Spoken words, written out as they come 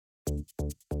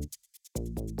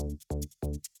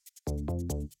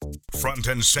Front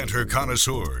and center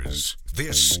connoisseurs,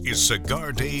 this is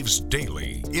Cigar Dave's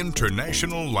Daily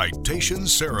International Lightation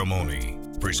Ceremony,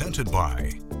 presented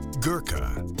by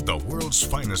Gurkha, the world's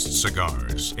finest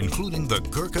cigars, including the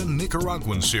Gurkha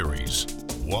Nicaraguan series,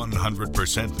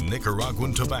 100%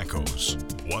 Nicaraguan tobaccos,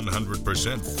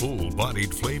 100%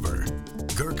 full-bodied flavor,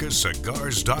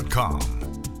 GurkhaCigars.com,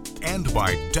 and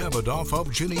by Davidoff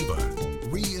of Geneva,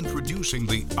 reintroducing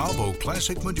the Abo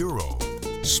Classic Maduro.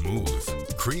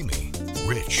 Smooth, creamy,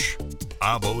 rich.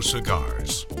 Abo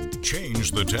cigars. Change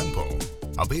the tempo.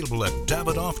 Available at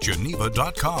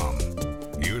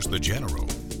DavidoffGeneva.com. Here's the General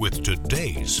with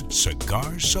today's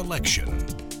cigar selection.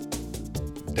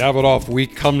 Davidoff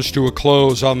Week comes to a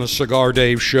close on the Cigar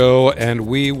Dave Show, and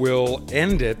we will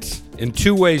end it in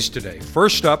two ways today.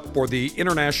 First up, for the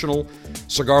International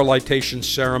Cigar Lightation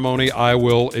Ceremony, I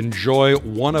will enjoy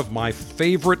one of my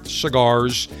favorite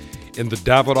cigars in the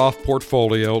Davidoff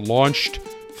portfolio, launched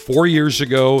 4 years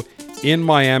ago in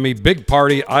Miami. Big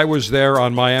party. I was there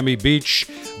on Miami Beach.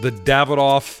 The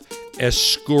Davidoff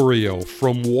Escurio.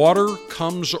 From water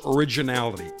comes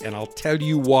originality, and I'll tell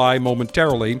you why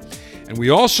momentarily. And we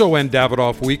also end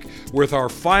Davidoff Week with our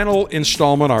final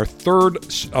installment, our third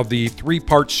of the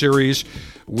three-part series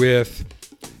with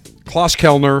Klaus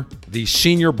Kellner, the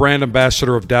senior brand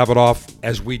ambassador of Davidoff,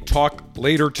 as we talk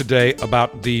later today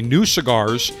about the new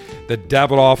cigars that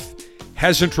Davidoff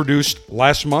has introduced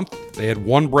last month. They had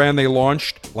one brand they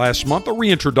launched last month, a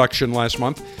reintroduction last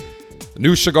month, a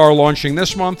new cigar launching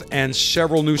this month, and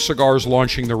several new cigars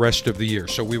launching the rest of the year.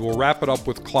 So we will wrap it up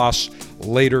with Klaus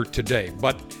later today.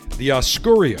 But the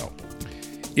Escurio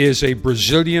is a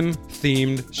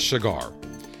Brazilian-themed cigar,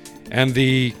 and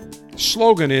the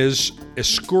slogan is,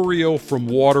 Escurio, from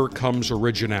water comes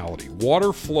originality.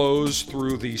 Water flows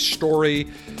through the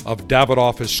story of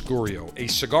Davidoff Escurio, a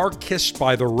cigar kissed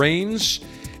by the rains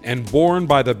and born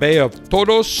by the Bay of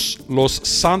Todos los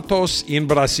Santos in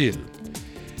Brazil.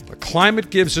 The climate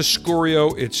gives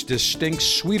Escurio its distinct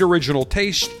sweet original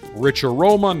taste, rich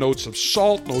aroma, notes of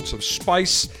salt, notes of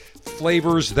spice,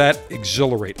 flavors that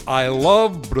exhilarate. I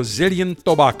love Brazilian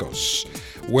tobaccos,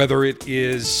 whether it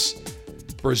is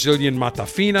Brazilian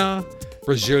Matafina,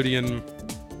 Brazilian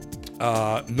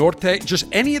Norte, just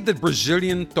any of the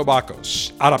Brazilian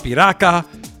tobaccos. Arapiraca,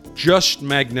 just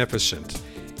magnificent.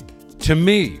 To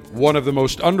me, one of the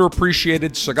most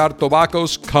underappreciated cigar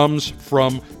tobaccos comes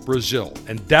from Brazil.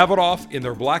 And Davidoff, in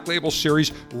their Black Label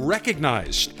series,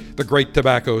 recognized the great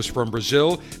tobaccos from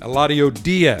Brazil. Eladio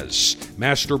Diaz,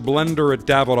 master blender at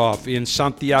Davidoff in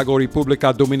Santiago,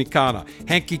 República Dominicana.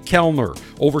 Henke Kellner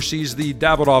oversees the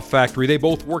Davidoff factory. They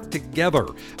both work together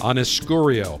on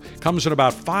Escurio. Comes in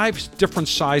about 5 different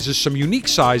sizes, some unique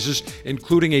sizes,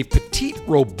 including a Petite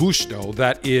Robusto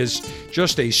that is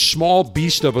just a small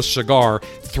beast of a cigar,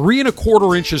 3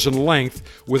 1/4 inches in length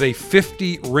with a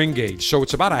 50 ring gauge. So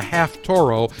it's about a half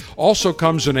Toro. Also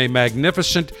comes in a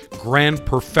magnificent Gran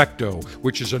Perfecto,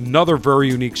 which is another very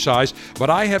unique size. But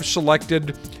I have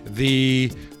selected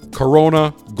the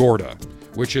Corona Gorda,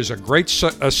 which is a great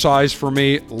size for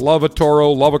me. Love a Toro,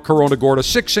 love a Corona Gorda,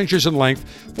 6 inches in length,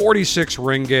 46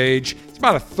 ring gauge. It's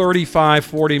about a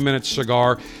 35-40 minute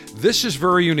cigar. This is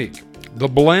very unique. The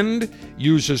blend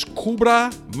uses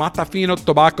Cubra Matafina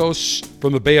tobaccos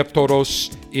from the Bay of Todos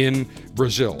in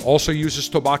Brazil. Also uses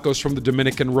tobaccos from the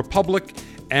Dominican Republic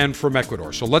and from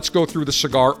Ecuador. So let's go through the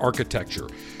cigar architecture.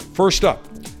 First up,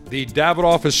 the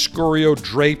Davidoff Escurio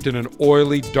draped in an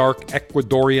oily, dark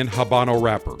Ecuadorian Habano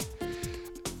wrapper.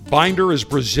 Binder is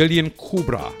Brazilian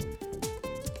Cubra.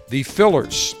 The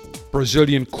fillers,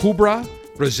 Brazilian Cubra,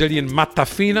 Brazilian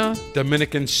Matafina,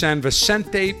 Dominican San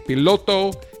Vicente,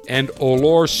 Piloto, and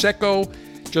Olor Seco.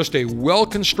 Just a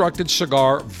well-constructed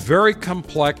cigar, very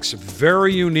complex,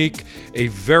 very unique, a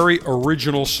very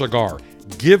original cigar.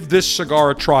 Give this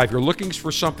cigar a try. If you're looking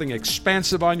for something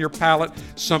expansive on your palate,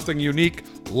 something unique,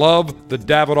 love the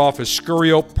Davidoff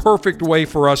Escurio. Perfect way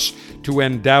for us to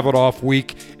end Davidoff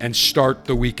Week and start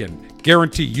the weekend.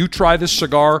 Guarantee you try this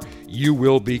cigar, you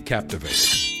will be captivated.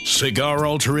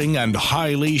 Cigar-altering and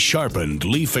highly sharpened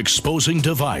leaf-exposing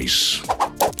device.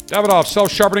 Davidoff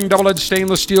self-sharpening double-edged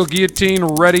stainless steel guillotine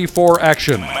ready for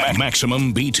action.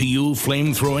 Maximum BTU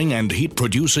flame-throwing and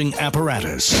heat-producing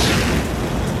apparatus.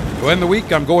 To end the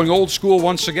week, I'm going old school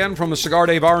once again from the Cigar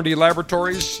Dave R&D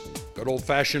Laboratories. Good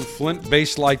old-fashioned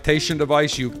flint-based lightation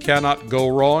device. You cannot go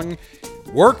wrong.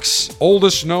 Works.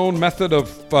 Oldest known method of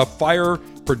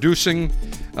fire-producing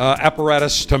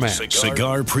apparatus to man.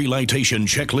 Cigar pre-lightation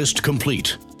checklist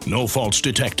complete. No faults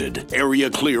detected. Area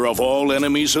clear of all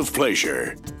enemies of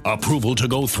pleasure. Approval to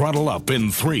go throttle up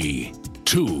in 3,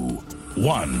 2,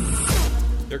 1.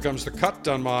 Here comes the cut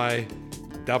on my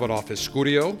Davidoff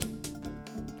Escurio.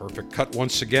 Perfect cut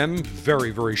once again.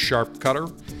 Very, very sharp cutter.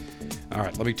 All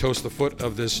right, let me toast the foot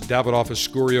of this Davidoff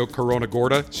Escurio Corona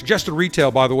Gorda. Suggested retail,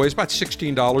 by the way, is about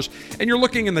 $16, and you're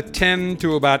looking in the $10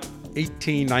 to about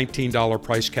 $18, $19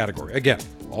 price category. Again,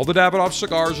 all the Davidoff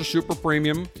cigars are super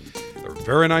premium. They're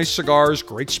very nice cigars,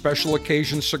 great special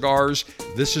occasion cigars.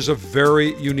 This is a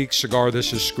very unique cigar,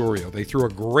 this Escurio. They threw a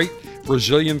great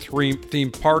Brazilian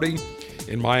themed party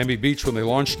in Miami Beach when they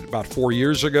launched it about 4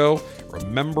 years ago.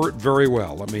 Remember it very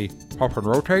well. Let me pop and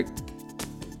rotate.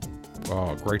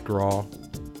 Oh, great draw.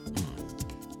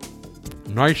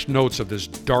 Nice notes of this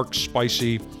dark,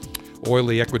 spicy,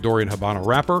 oily Ecuadorian Habano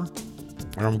wrapper.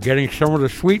 And I'm getting some of the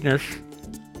sweetness.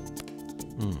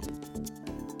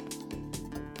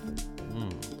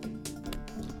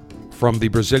 From the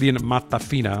Brazilian Mata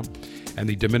Fina and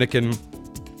the Dominican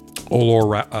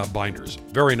Olor binders.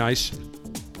 Very nice.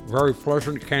 Very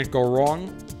pleasant. Can't go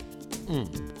wrong.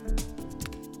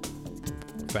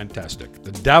 Fantastic.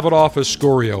 The Davidoff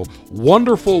Escurio.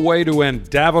 Wonderful way to end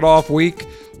Davidoff week.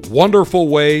 Wonderful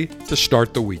way to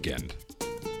start the weekend.